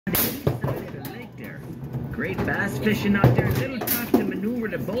east side of the lake there. Great bass fishing out there. A little tough to maneuver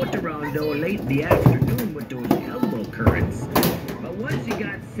the boat around though late in the afternoon with those elbow currents. But once you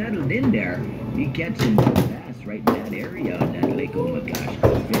got settled in there, you catch some bass right in that area on that lake. Oh my gosh,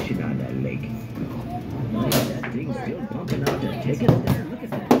 fishing on that lake. Oh, that thing's still pumping out the tickets there. Look at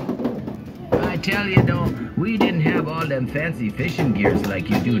that. I tell you though, we didn't have all them fancy fishing gears like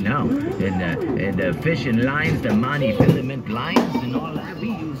you do now. And the fishing lines, the monofilament lines and all that,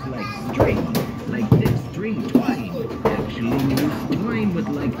 we used like string, like thick string twine. Actually, we used twine with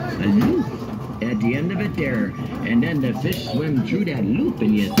like a loop at the end of it there. And then the fish swim through that loop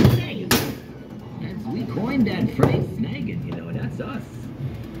and you snag it. We coined that phrase, snagging, you know, that's us.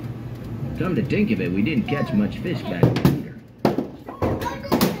 Come to think of it, we didn't catch much fish back then either.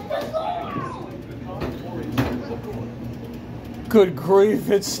 Good grief,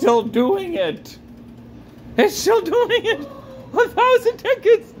 it's still doing it. It's still doing it. 1,000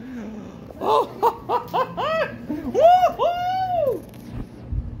 tickets. Oh, woohoo!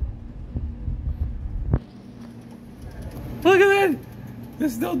 Look at that.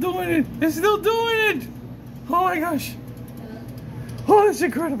 It's still doing it. It's still doing it. Oh my gosh. Oh, that's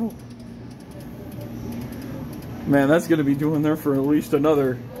incredible. Man, that's going to be doing there for at least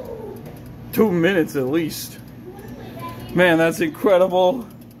another 2 minutes at least. Man, that's incredible.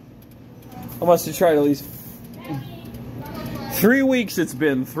 I must have tried at least 3 weeks it's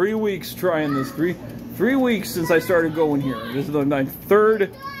been. 3 weeks trying this. Three weeks since I started going here. This is my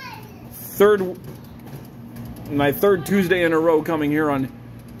third Tuesday in a row coming here on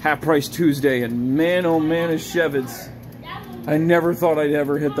Half Price Tuesday. And man, oh man, is Shevitz. I never thought I'd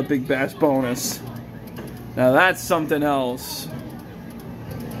ever hit the big bass bonus. Now that's something else.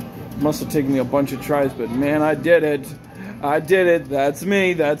 Must have taken me a bunch of tries, but man, I did it. I did it. That's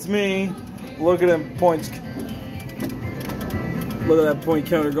me. That's me. Look at them points. Look at that point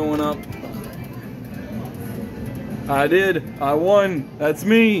counter going up. I did. I won. That's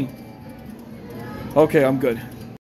me. Okay, I'm good.